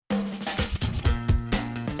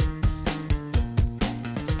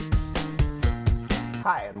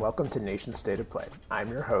Hi, and welcome to Nation State of Play. I'm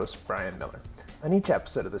your host, Brian Miller. On each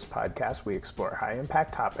episode of this podcast, we explore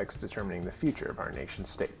high-impact topics determining the future of our nation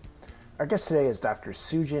state. Our guest today is Dr.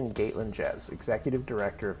 Jin Gatlin Jez, Executive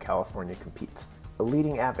Director of California Competes, a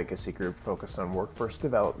leading advocacy group focused on workforce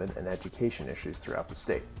development and education issues throughout the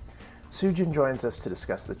state. Jin joins us to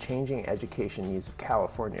discuss the changing education needs of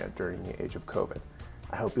California during the age of COVID.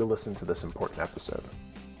 I hope you'll listen to this important episode.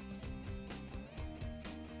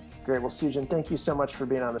 Great. Well, Jin, thank you so much for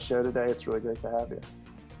being on the show today. It's really great to have you.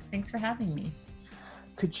 Thanks for having me.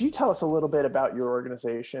 Could you tell us a little bit about your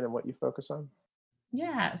organization and what you focus on?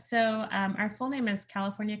 Yeah, so our full name is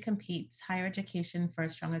California Competes, Higher Education for a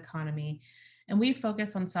Strong Economy, and we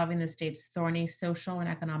focus on solving the state's thorny social and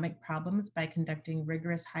economic problems by conducting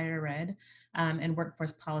rigorous higher ed and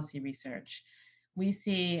workforce policy research. We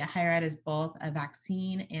see higher ed as both a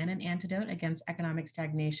vaccine and an antidote against economic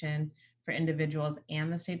stagnation for individuals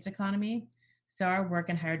and the state's economy. So our work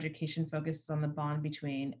in higher education focuses on the bond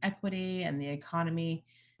between equity and the economy.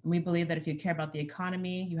 And we believe that if you care about the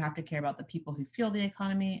economy, you have to care about the people who fuel the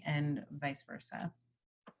economy and vice versa.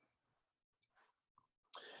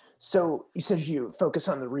 So you said you focus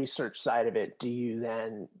on the research side of it. Do you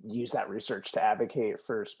then use that research to advocate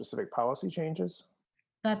for specific policy changes?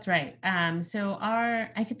 That's right.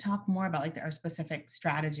 I could talk more about our specific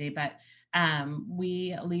strategy, but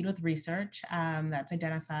we lead with research that's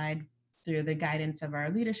identified through the guidance of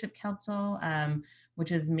our leadership council,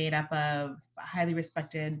 which is made up of highly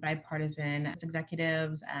respected bipartisan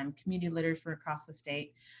executives, community leaders from across the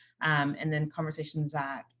state, and then conversations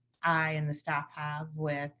that I and the staff have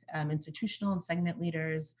with institutional and segment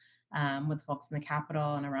leaders, with folks in the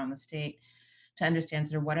Capitol and around the state, to understand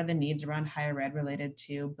sort of what are the needs around higher ed related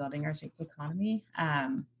to building our state's economy.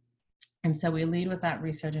 And so we lead with that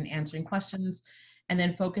research and answering questions, and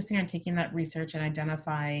then focusing on taking that research and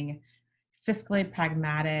identifying fiscally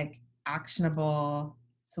pragmatic, actionable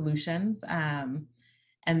solutions, and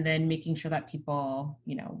then making sure that people,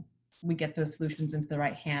 we get those solutions into the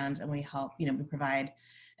right hands, and we help, we provide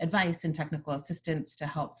advice and technical assistance to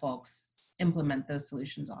help folks implement those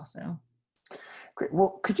solutions also. Great.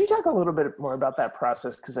 Well, could you talk a little bit more about that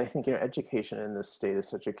process? Because I think education in this state is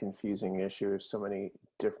such a confusing issue. There's so many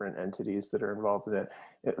different entities that are involved in it.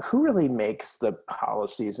 Who really makes the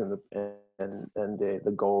policies and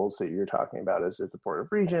the goals that you're talking about? Is it the Board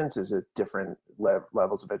of Regents? Is it different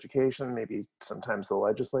levels of education? Maybe sometimes the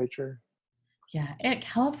legislature? Yeah,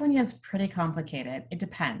 California is pretty complicated. It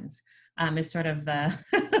depends. Is sort of the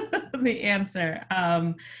the answer.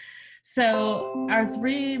 So our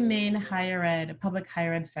three main public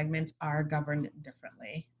higher ed segments are governed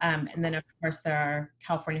differently. And then of course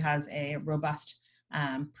California has a robust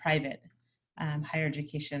private higher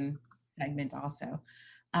education segment also.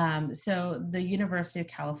 So the University of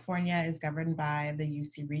California is governed by the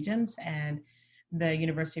UC Regents, and the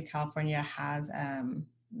University of California has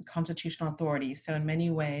constitutional authority. So in many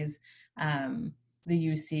ways, the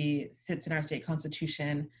UC sits in our state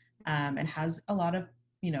constitution and has a lot of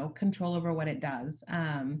control over what it does.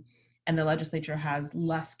 And the legislature has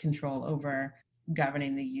less control over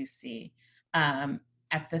governing the UC.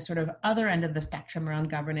 At the sort of other end of the spectrum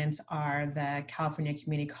around governance are the California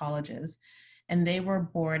community colleges. And they were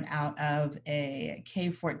born out of a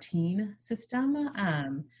K-14 system.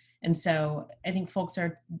 And so I think folks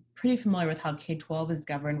are pretty familiar with how K-12 is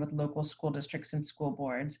governed with local school districts and school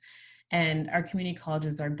boards. And our community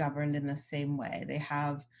colleges are governed in the same way. They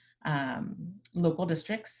have local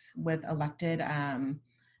districts with an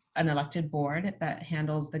elected board that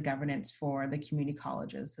handles the governance for the community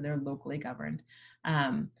colleges. So they're locally governed.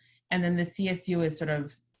 And then the CSU is sort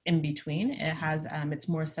of in between. It has, it's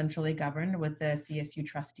more centrally governed with the CSU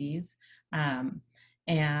trustees.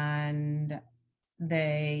 And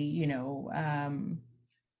they,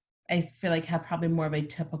 I feel like have probably more of a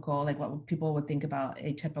typical, like what people would think about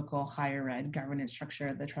a typical higher ed governance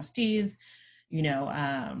structure. The trustees,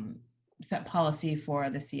 set policy for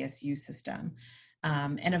the CSU system.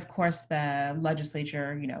 And of course, the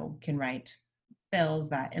legislature, can write bills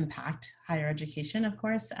that impact higher education, of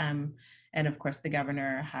course. And of course, the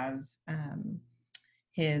governor has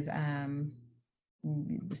his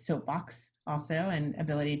soapbox also, and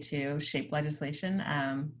ability to shape legislation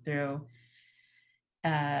through,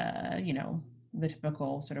 the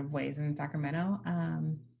typical sort of ways in Sacramento.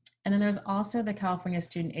 And then there's also the California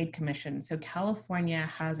Student Aid Commission. So California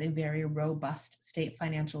has a very robust state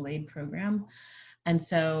financial aid program. And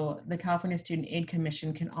so the California Student Aid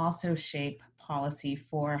Commission can also shape policy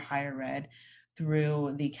for higher ed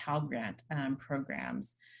through the Cal Grant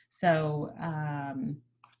programs. So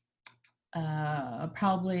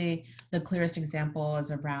probably the clearest example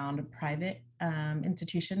is around private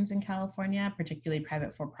institutions in California, particularly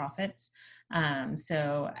private for-profits.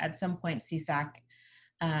 So at some point, CSAC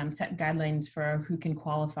set guidelines for who can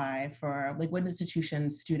qualify for, like, what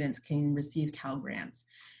institutions students can receive Cal grants.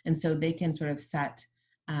 And so they can sort of set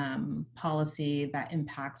policy that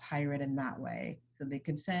impacts higher ed in that way. So they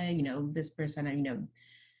could say, this percent,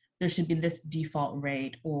 there should be this default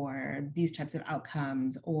rate or these types of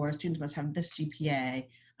outcomes, or students must have this GPA.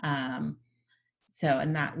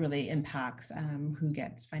 And that really impacts who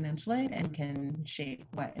gets financial aid and can shape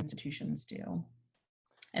what institutions do.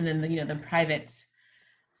 And then the privates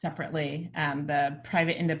separately, the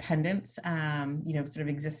private independents, sort of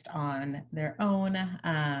exist on their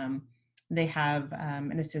own. They have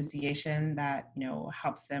an association that,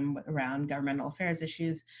 helps them around governmental affairs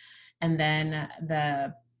issues. And then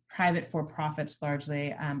the private for-profits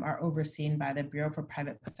largely are overseen by the Bureau for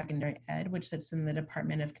Private Post-Secondary Ed, which sits in the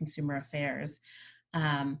Department of Consumer Affairs.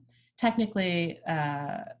 Technically,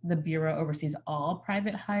 the Bureau oversees all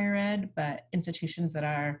private higher ed, but institutions that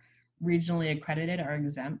are regionally accredited are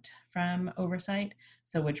exempt from oversight.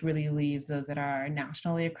 So which really leaves those that are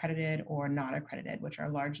nationally accredited or not accredited, which are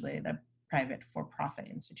largely the private for-profit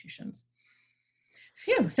institutions.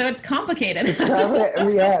 Phew, so it's complicated. It's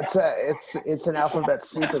complicated. Yeah, it's an alphabet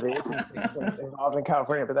soup of agencies involved in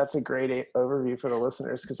California, but that's a great overview for the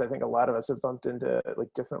listeners, because I think a lot of us have bumped into like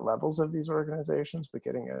different levels of these organizations, but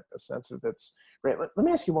getting a sense of it's great. Let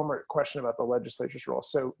me ask you one more question about the legislature's role.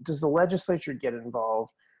 So does the legislature get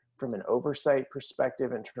involved from an oversight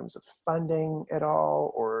perspective in terms of funding at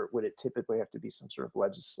all, or would it typically have to be some sort of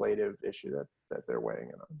legislative issue that they're weighing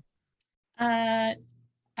in on?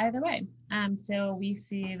 Either way. So we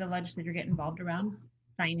see the legislature get involved around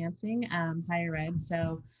financing higher ed.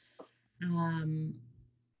 So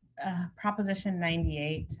Proposition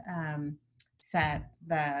 98 set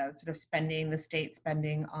the sort of spending, the state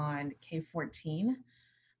spending on K-14.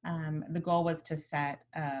 The goal was to set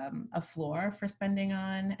a floor for spending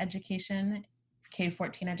on education,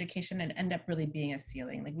 K-14 education, and end up really being a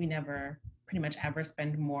ceiling. Like we never pretty much ever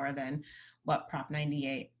spend more than what Prop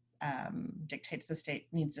 98 dictates the state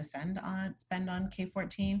needs to spend on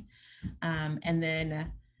K-14. And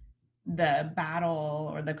then the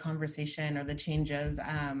battle or the conversation or the changes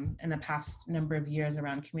in the past number of years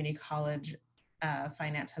around community college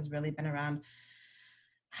finance has really been around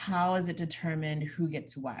how is it determined who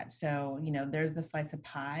gets what? So, there's the slice of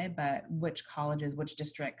pie, but which colleges, which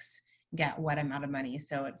districts get what amount of money?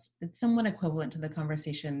 So it's somewhat equivalent to the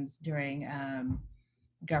conversations during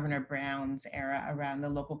Governor Brown's era around the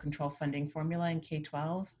local control funding formula in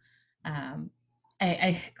K-12.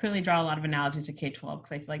 I clearly draw a lot of analogies to K-12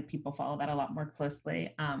 because I feel like people follow that a lot more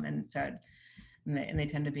closely, and they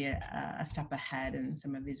tend to be a step ahead in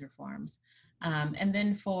some of these reforms. And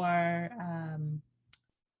then for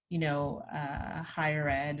higher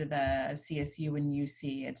ed, the CSU and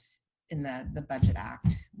UC, it's in the Budget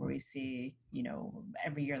Act where we see,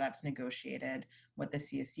 every year that's negotiated what the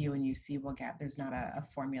CSU and UC will get. There's not a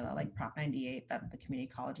formula like Prop 98 that the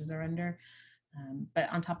community colleges are under.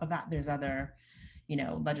 But on top of that, there's other,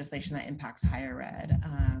 legislation that impacts higher ed.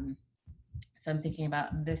 So I'm thinking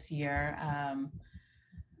about this year,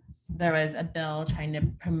 there was a bill trying to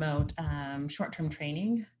promote short-term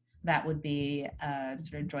training. That would be a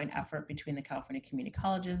sort of joint effort between the California community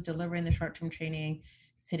colleges delivering the short-term training,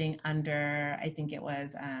 sitting under, I think it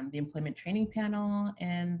was the employment training panel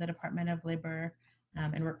in the Department of Labor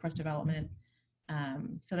and Workforce Development.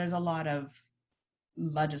 So there's a lot of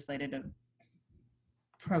legislative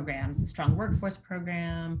programs, the Strong Workforce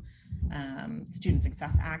Program, Student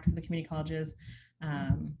Success Act for the community colleges.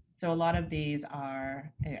 So a lot of these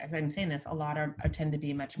are, as I'm saying this, a lot tend to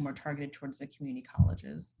be much more targeted towards the community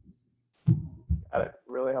colleges. Got it.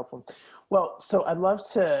 Really helpful. Well, so I'd love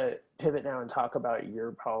to pivot now and talk about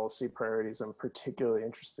your policy priorities. I'm particularly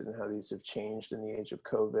interested in how these have changed in the age of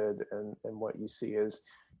COVID and what you see as,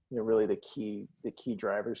 really the key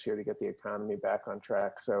drivers here to get the economy back on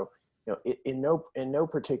track. So, in no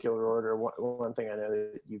particular order, one thing I know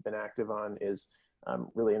that you've been active on is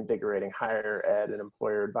really invigorating higher ed and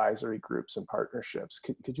employer advisory groups and partnerships.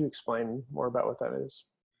 Could you explain more about what that is?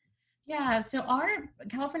 Yeah, so our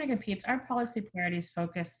California Competes, our policy priorities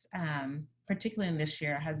focus, particularly in this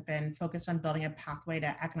year, has been focused on building a pathway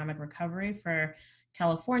to economic recovery for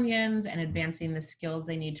Californians and advancing the skills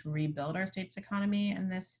they need to rebuild our state's economy in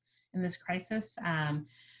this crisis.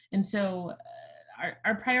 And so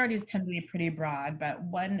our priorities can be pretty broad, but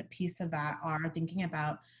one piece of that are thinking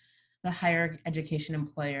about the higher education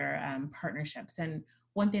employer partnerships. And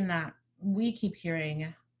one thing that we keep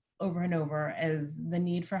hearing over and over is the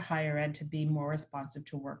need for higher ed to be more responsive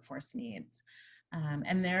to workforce needs.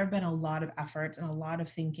 And there have been a lot of efforts and a lot of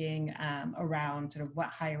thinking around sort of what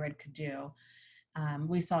higher ed could do.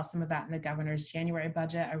 We saw some of that in the governor's January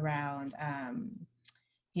budget around,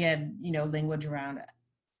 he had, language around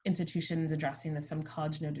institutions addressing the some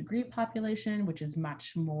college no degree population, which is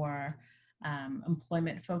much more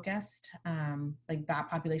employment focused. Like that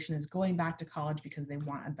population is going back to college because they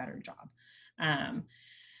want a better job.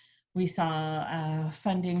 We saw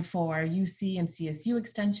funding for UC and CSU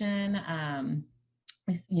extension,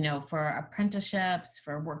 for apprenticeships,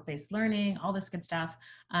 for work-based learning, all this good stuff.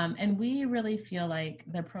 And we really feel like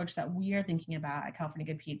the approach that we are thinking about at California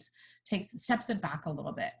Competes steps it back a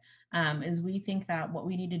little bit. Is we think that what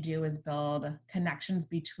we need to do is build connections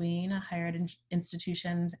between higher ed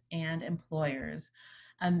institutions and employers,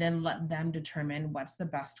 and then let them determine what's the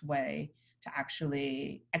best way to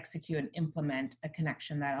actually execute and implement a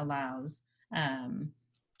connection that allows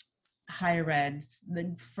higher ed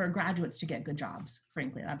for graduates to get good jobs.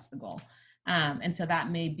 Frankly, that's the goal. And so that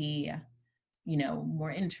may be,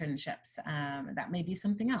 more internships. That may be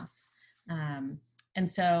something else. And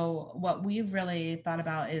so what we've really thought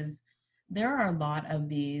about is there are a lot of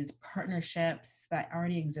these partnerships that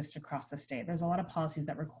already exist across the state. There's a lot of policies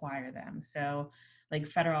that require them. So like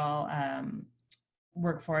federal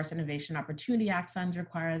Workforce Innovation Opportunity Act funds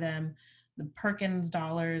require them. The Perkins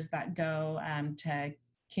dollars that go to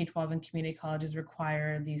K-12 and community colleges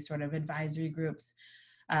require these sort of advisory groups.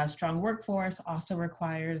 Strong Workforce also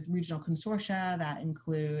requires regional consortia that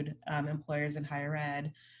include employers in higher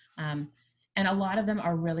ed. And a lot of them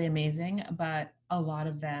are really amazing, but a lot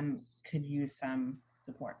of them could use some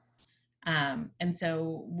support. And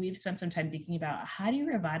so we've spent some time thinking about how do you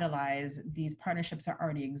revitalize these partnerships that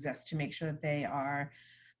already exist to make sure that they are,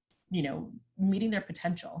 meeting their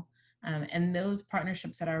potential. And those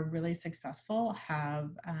partnerships that are really successful have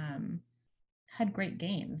had great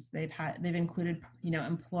gains. They've included,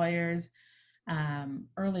 employers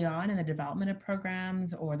early on in the development of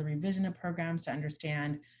programs or the revision of programs to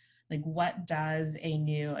understand, like, what does a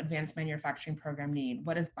new advanced manufacturing program need?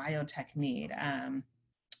 What does biotech need?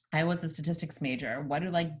 I was a statistics major. What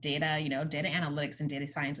do data analytics and data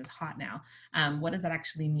science is hot now. What does that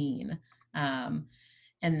actually mean?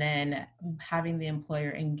 And then having the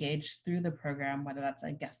employer engage through the program, whether that's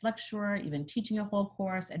a guest lecturer, even teaching a whole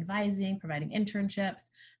course, advising, providing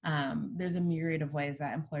internships. There's a myriad of ways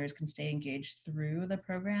that employers can stay engaged through the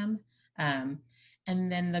program.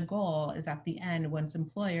 And then the goal is at the end, once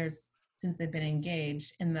employers, since they've been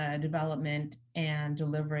engaged in the development and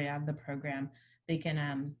delivery of the program, they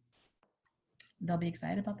can, they'll be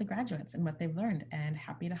excited about the graduates and what they've learned and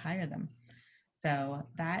happy to hire them. So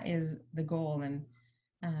that is the goal. And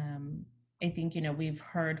I think, we've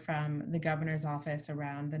heard from the governor's office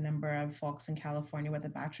around the number of folks in California with a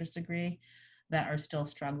bachelor's degree that are still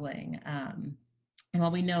struggling. And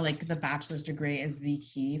while we know the bachelor's degree is the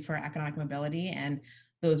key for economic mobility, and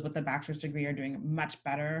those with the bachelor's degree are doing much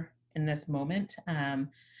better in this moment,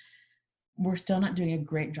 we're still not doing a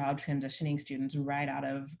great job transitioning students right out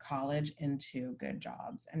of college into good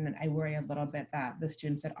jobs. And then I worry a little bit that the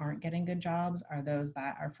students that aren't getting good jobs are those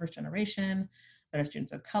that are first generation, that are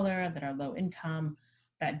students of color, that are low income,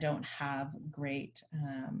 that don't have great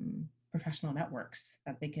professional networks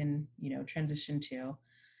that they can, transition to.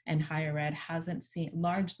 And higher ed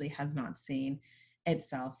largely has not seen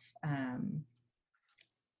itself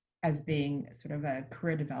as being sort of a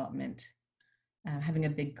career development, having a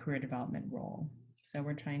big career development role. So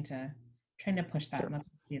we're trying to push that. Sure. And let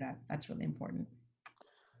them see that that's really important.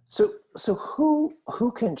 So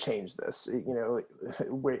who can change this?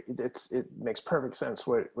 It makes perfect sense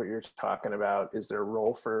what you're talking about. Is there a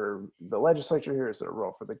role for the legislature here? Is there a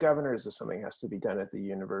role for the governor? Is this something that has to be done at the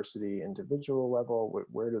university individual level?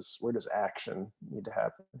 Where does action need to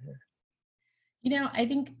happen here? I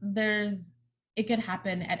think it could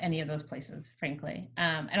happen at any of those places, frankly.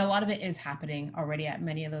 And a lot of it is happening already at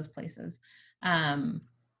many of those places.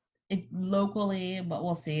 Locally, what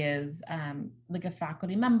we'll see is a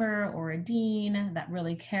faculty member or a dean that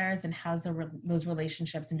really cares and has those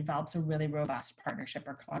relationships and develops a really robust partnership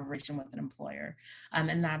or collaboration with an employer.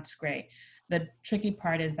 And that's great. The tricky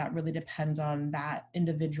part is that really depends on that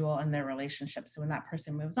individual and their relationship. So when that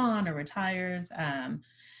person moves on or retires,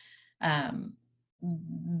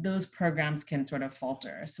 those programs can sort of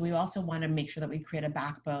falter. So we also want to make sure that we create a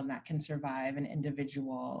backbone that can survive an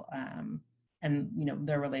individual and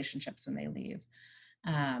their relationships when they leave.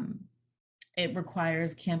 It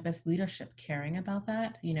requires campus leadership caring about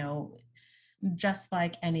that. Just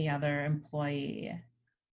like any other employee,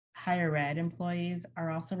 higher ed employees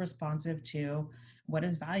are also responsive to what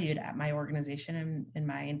is valued at my organization and in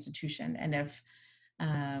my institution. And if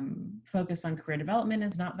focus on career development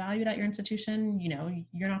is not valued at your institution,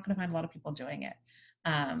 you're not going to find a lot of people doing it.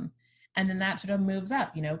 And then that sort of moves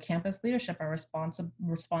up, campus leadership are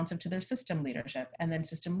responsive to their system leadership, and then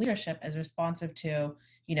system leadership is responsive to,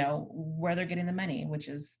 where they're getting the money, which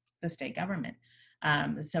is the state government.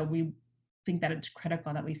 So we think that it's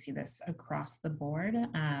critical that we see this across the board.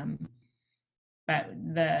 But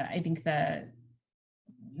I think that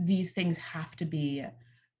these things have to be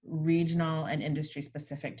regional and industry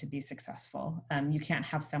specific to be successful. You can't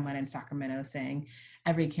have someone in Sacramento saying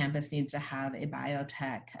every campus needs to have a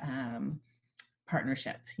biotech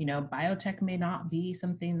partnership. Biotech may not be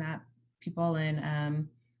something that people in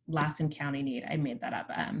Lassen County need. I made that up.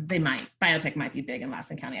 They might. Biotech might be big in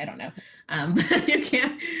Lassen County. I don't know. But you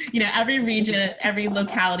can't, every region, every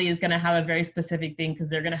locality is going to have a very specific thing because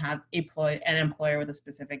they're going to have an employer with a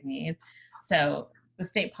specific need. So the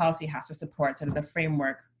state policy has to support sort of the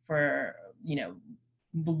framework for,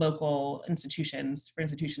 local institutions, for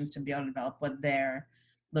institutions to be able to develop what their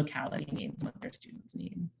locality needs, what their students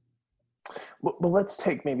need. Well, let's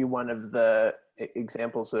take maybe one of the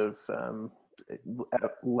examples of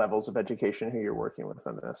levels of education who you're working with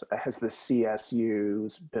on this. Has the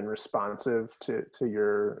CSU been responsive to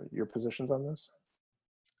your positions on this?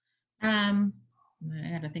 I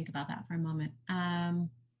got to think about that for a moment.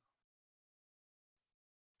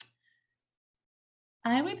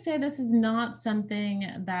 I would say this is not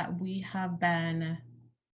something that we have been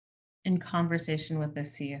in conversation with the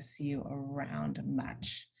CSU around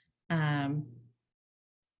much.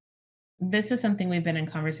 This is something we've been in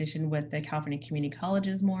conversation with the California community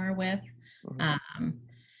colleges more with. Mm-hmm.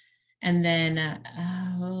 And then,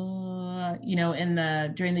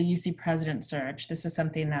 during the UC president search, this is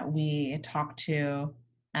something that we talked to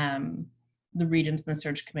the regents and the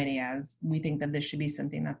search committee, as we think that this should be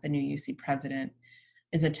something that the new UC president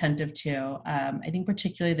is attentive to. I think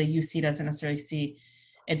particularly the UC doesn't necessarily see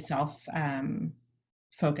itself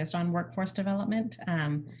focused on workforce development,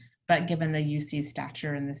 but given the UC's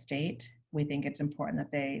stature in the state, we think it's important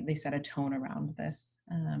that they set a tone around this,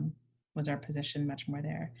 was our position much more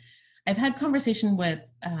there. I've had conversation with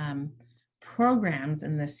programs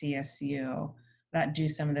in the CSU that do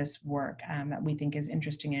some of this work that we think is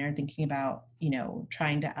interesting and are thinking about,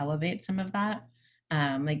 trying to elevate some of that.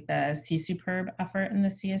 Like the C-Superb effort in the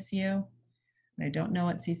CSU. I don't know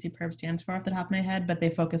what C-Superb stands for off the top of my head, but they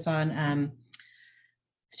focus on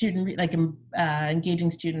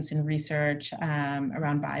engaging students in research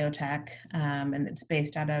around biotech, and it's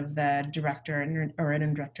based out of the director or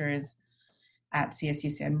an director is at CSU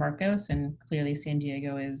San Marcos, and clearly San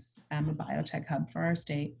Diego is a biotech hub for our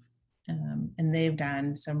state. And they've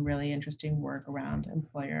done some really interesting work around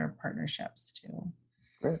employer partnerships too.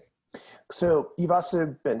 Great. So you've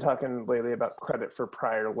also been talking lately about credit for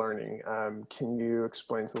prior learning. Can you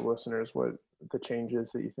explain to the listeners what the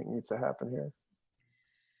changes that you think needs to happen here?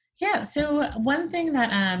 Yeah, so one thing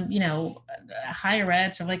that, higher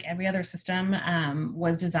ed, sort of like every other system,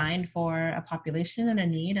 was designed for a population and a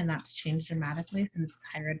need, and that's changed dramatically since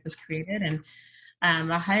higher ed was created. And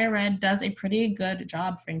a higher ed does a pretty good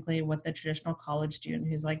job, frankly, with the traditional college student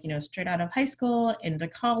who's like, straight out of high school into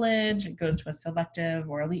college, goes to a selective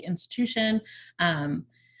or elite institution.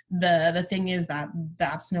 The thing is that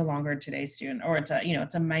that's no longer today's student, or it's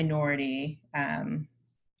a minority,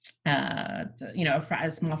 a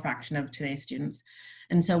small fraction of today's students.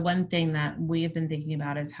 And so one thing that we have been thinking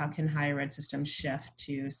about is how can higher ed systems shift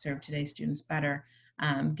to serve today's students better,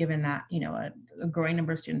 given that, a growing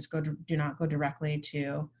number of students do not go directly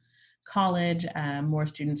to college. More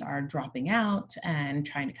students are dropping out and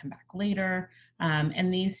trying to come back later.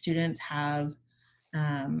 And these students have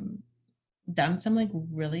done some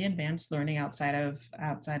really advanced learning outside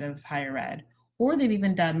of higher ed, or they've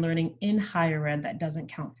even done learning in higher ed that doesn't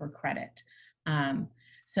count for credit.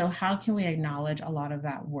 So how can we acknowledge a lot of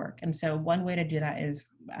that work? And so one way to do that is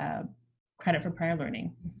credit for prior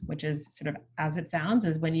learning, which is sort of, as it sounds,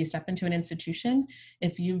 is when you step into an institution,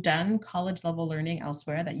 if you've done college level learning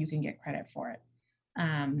elsewhere, that you can get credit for it.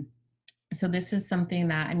 So this is something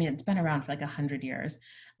that, it's been around for 100 years,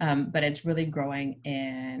 but it's really growing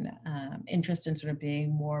in interest in sort of being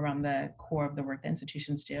more around the core of the work that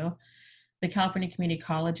institutions do. The California community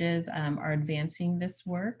colleges are advancing this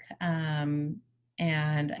work. And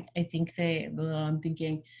I think I'm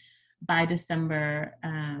thinking by December,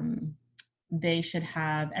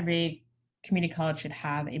 every community college should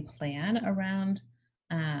have a plan around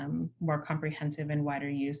more comprehensive and wider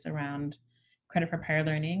use around credit for prior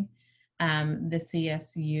learning. The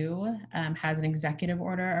CSU has an executive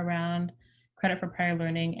order around credit for prior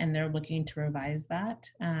learning, and they're looking to revise that.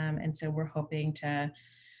 And so we're hoping to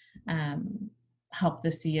help the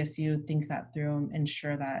CSU think that through and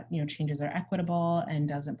ensure that, changes are equitable and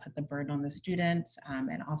doesn't put the burden on the students,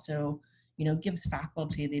 and also, gives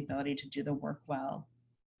faculty the ability to do the work well.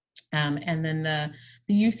 And then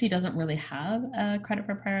the UC doesn't really have a credit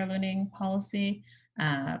for prior learning policy.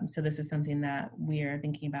 So this is something that we are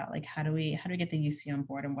thinking about, like how do we get the UC on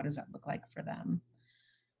board, and what does that look like for them?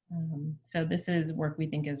 So this is work we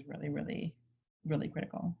think is really, really, really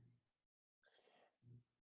critical.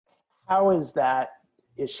 How has that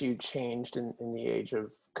issue changed in the age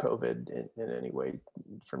of COVID in any way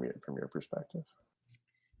from your perspective?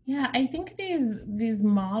 Yeah, I think these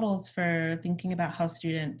models for thinking about how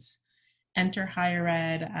students enter higher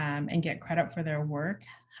ed and get credit for their work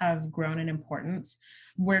have grown in importance.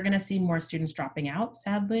 We're going to see more students dropping out,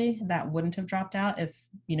 sadly, that wouldn't have dropped out if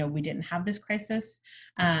we didn't have this crisis.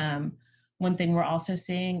 One thing we're also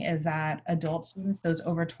seeing is that adult students, those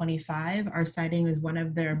over 25, are citing as one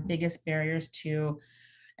of their biggest barriers to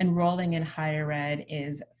enrolling in higher ed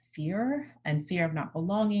is fear of not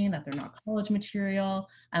belonging, that they're not college material.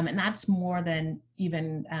 And that's more than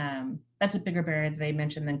even, that's a bigger barrier that they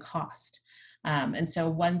mentioned than cost. And so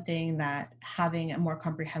one thing that having a more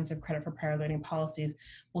comprehensive credit for prior learning policies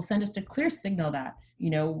will send us a clear signal that,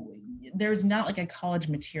 there's not like a college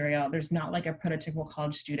material, there's not like a prototypical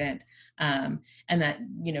college student, and that,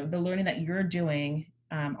 the learning that you're doing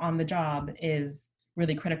on the job is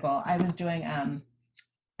really critical. I was doing,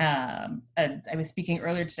 I was speaking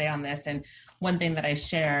earlier today on this, and one thing that I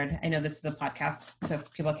shared, I know this is a podcast, so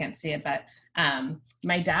people can't see it, but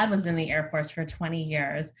my dad was in the Air Force for 20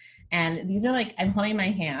 years. And these are like, I'm holding my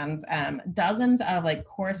hands, dozens of like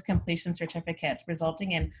course completion certificates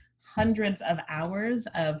resulting in hundreds of hours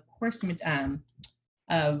of courses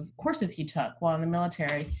he took while in the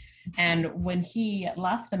military. And when he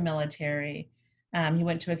left the military, he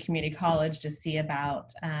went to a community college to see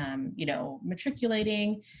about,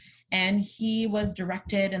 matriculating, and he was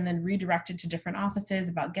directed and then redirected to different offices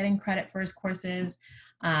about getting credit for his courses.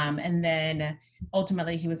 And then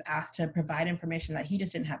ultimately he was asked to provide information that he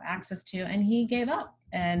just didn't have access to, and he gave up.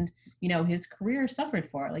 And, his career suffered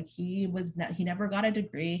for it. Like he never got a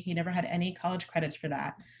degree. He never had any college credits for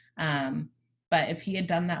that. But if he had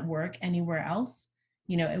done that work anywhere else,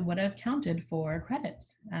 it would have counted for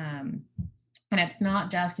credits. And it's not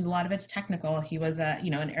just, a lot of it's technical. He was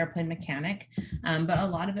an airplane mechanic, but a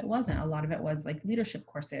lot of it wasn't. A lot of it was like leadership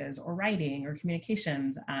courses or writing or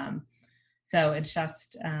communications. So it's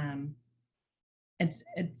just,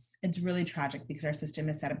 it's really tragic because our system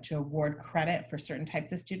is set up to award credit for certain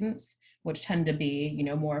types of students, which tend to be,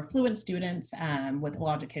 more fluent students with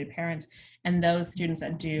well-educated parents, and those students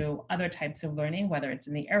that do other types of learning, whether it's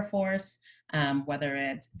in the Air Force, whether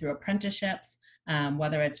it's through apprenticeships,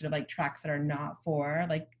 whether it's sort of like tracks that are not for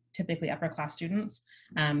like typically upper class students,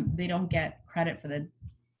 they don't get credit for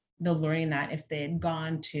the learning that if they had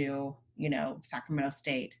gone to, Sacramento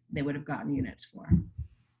State, they would have gotten units for.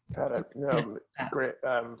 Got it. No, great.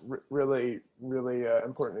 Really, really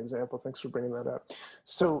important example. Thanks for bringing that up.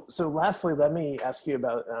 So lastly, let me ask you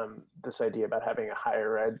about this idea about having a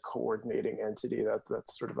higher ed coordinating entity.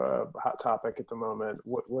 That's sort of a hot topic at the moment.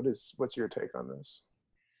 What's your take on this?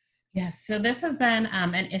 Yes, so this has been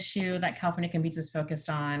an issue that California Competes is focused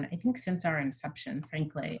on, I think, since our inception,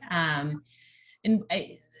 frankly. In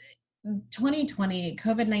 2020,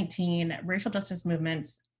 COVID-19, racial justice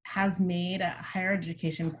movements has made higher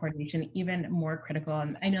education coordination even more critical.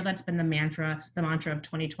 And I know that's been the mantra of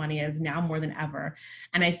 2020 is now more than ever.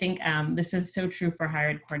 And I think this is so true for higher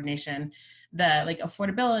ed coordination. The like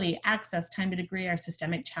affordability, access, time to degree are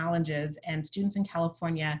systemic challenges, and students in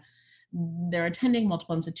California, they're attending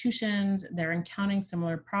multiple institutions, they're encountering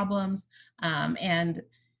similar problems, and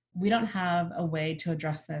we don't have a way to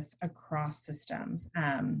address this across systems.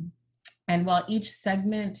 And while each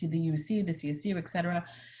segment, the UC, the CSU, et cetera,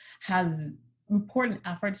 has important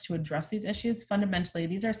efforts to address these issues, fundamentally,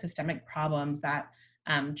 these are systemic problems that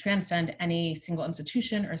transcend any single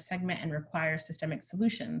institution or segment and require systemic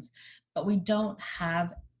solutions. But we don't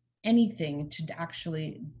have anything to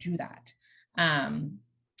actually do that.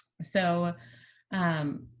 So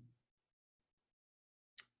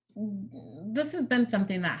this has been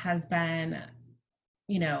something that has been,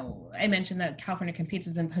 I mentioned that California Competes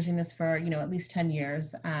has been pushing this for, at least 10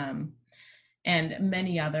 years, and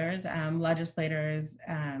many others, legislators,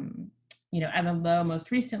 Evan Lowe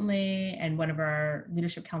most recently, and one of our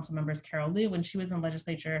leadership council members, Carol Liu, when she was in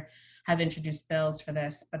legislature, have introduced bills for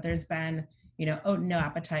this, but there's been no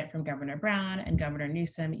appetite from Governor Brown, and Governor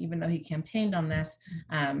Newsom, even though he campaigned on this,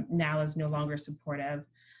 now is no longer supportive.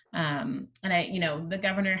 And the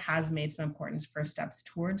governor has made some important first steps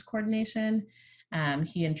towards coordination.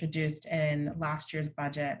 He introduced in last year's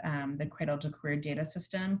budget the Cradle to Career data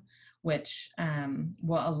system, which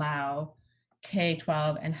will allow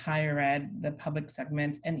K-12 and higher ed, the public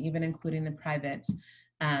segment, and even including the private,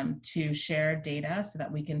 to share data so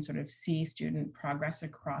that we can sort of see student progress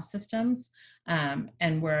across systems.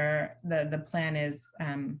 And where the plan is,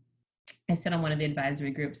 I sit on one of the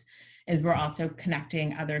advisory groups, is we're also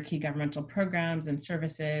connecting other key governmental programs and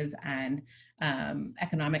services and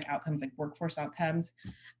economic outcomes like workforce outcomes.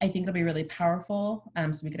 I think it'll be really powerful,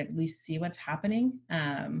 so we could at least see what's happening.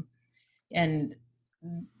 And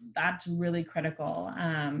that's really critical.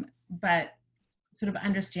 But sort of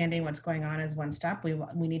understanding what's going on is one step.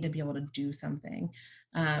 We need to be able to do something.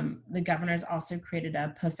 The governor's also created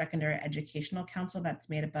a post-secondary educational council that's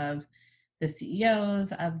made up of the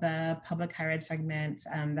CEOs of the public higher ed segment,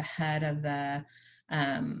 the head of the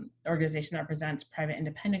organization that represents private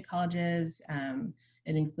independent colleges.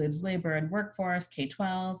 It includes labor and workforce,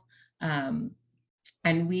 K-12.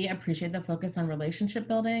 And we appreciate the focus on relationship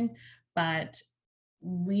building, but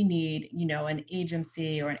we need, an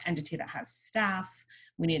agency or an entity that has staff.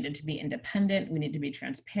 We need it to be independent. We need to be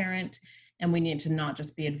transparent, and we need to not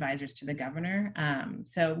just be advisors to the governor.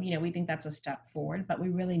 So, we think that's a step forward, but we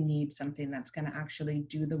really need something that's going to actually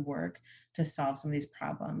do the work to solve some of these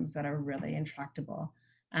problems that are really intractable.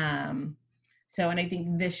 And I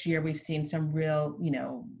think this year we've seen some real,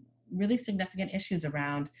 really significant issues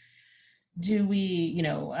around, do we,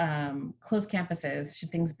 close campuses?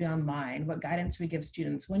 Should things be online? What guidance do we give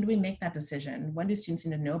students? When do we make that decision? When do students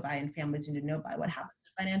need to know by and families need to know by? What happens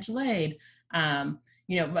to financial aid?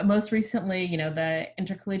 But most recently, the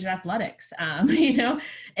intercollegiate athletics,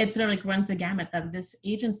 it sort of like runs the gamut that this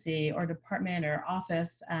agency or department or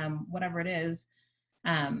office, whatever it is,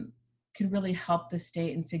 could really help the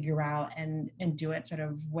state and figure out and do it sort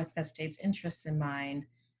of with the state's interests in mind,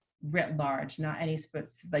 writ large, not any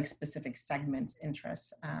specific segments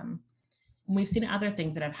interests. We've seen other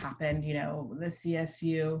things that have happened. The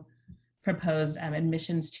CSU proposed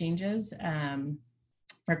admissions changes,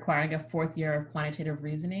 requiring a fourth year of quantitative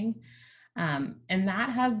reasoning. And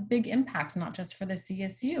that has big impacts, not just for the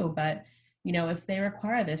CSU, but if they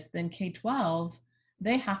require this, then K-12,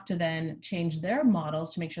 they have to then change their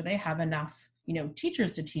models to make sure they have enough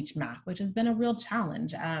teachers to teach math, which has been a real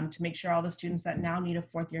challenge, to make sure all the students that now need a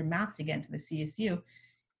fourth year of math to get into the CSU,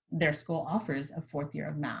 their school offers a fourth year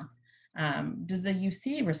of math. Does the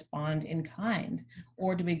UC respond in kind,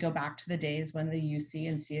 or do we go back to the days when the UC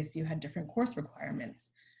and CSU had different course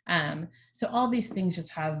requirements? So all these things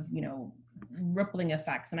just have, rippling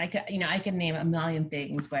effects. And I could name a million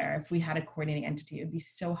things where if we had a coordinating entity, it would be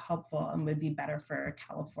so helpful and would be better for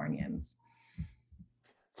Californians.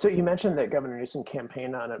 So you mentioned that Governor Newsom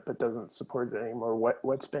campaigned on it, but doesn't support it anymore.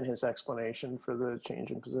 What's been his explanation for the change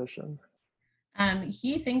in position?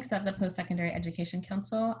 He thinks that the Post-Secondary Education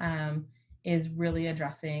Council is really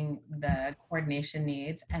addressing the coordination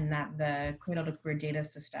needs, and that the Cradle to Career data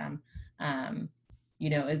system,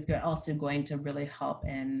 is also going to really help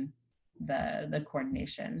in the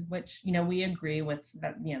coordination, which, we agree with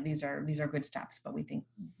that, these are good steps, but we think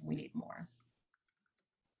we need more.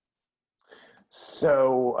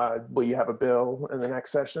 So will you have a bill in the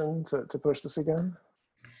next session to push this again?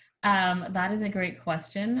 That is a great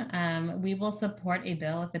question. We will support a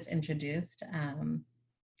bill if it's introduced,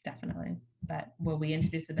 definitely. But will we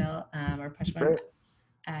introduce a bill or push one?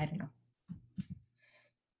 I don't know.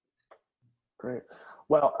 Great.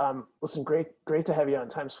 Well, listen, great to have you on.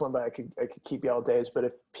 Time's flown by. I could keep you all days, but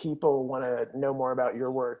if people want to know more about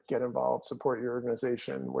your work, get involved, support your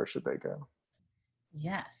organization, where should they go?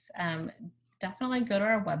 Yes. Definitely go to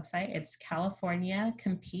our website. It's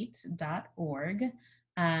californiacompetes.org.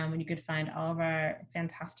 And you could find all of our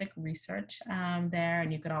fantastic research there.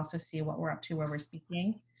 And you could also see what we're up to, where we're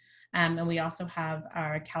speaking. And we also have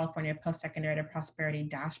our California Post-Secondary to Prosperity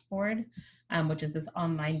dashboard, which is this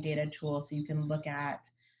online data tool. So you can look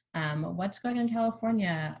at what's going on in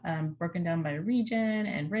California, broken down by region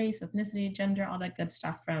and race, ethnicity, gender, all that good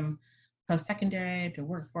stuff, from post-secondary to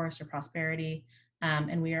workforce to prosperity.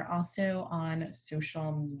 And we are also on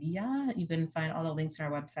social media. You can find all the links on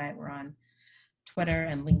our website. We're on Twitter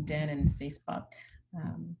and LinkedIn and Facebook.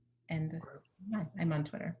 And yeah, I'm on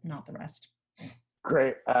Twitter, not the rest.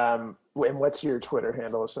 Great. And what's your Twitter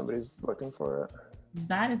handle if somebody's looking for it?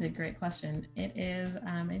 That is a great question. It is,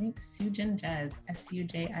 I think, Jin Jez,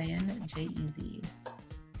 SUJINJEZ.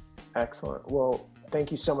 Excellent. Well,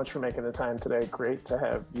 thank you so much for making the time today. Great to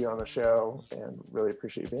have you on the show, and really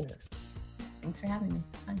appreciate you being here. Thanks for having me.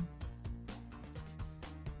 It's fun.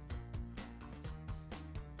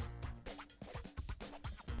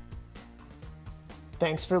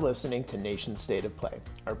 Thanks for listening to Nation State of Play.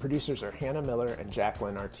 Our producers are Hannah Miller and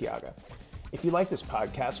Jacqueline Artiaga. If you like this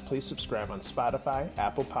podcast, please subscribe on Spotify,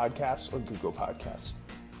 Apple Podcasts, or Google Podcasts.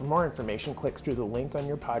 For more information, click through the link on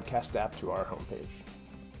your podcast app to our homepage.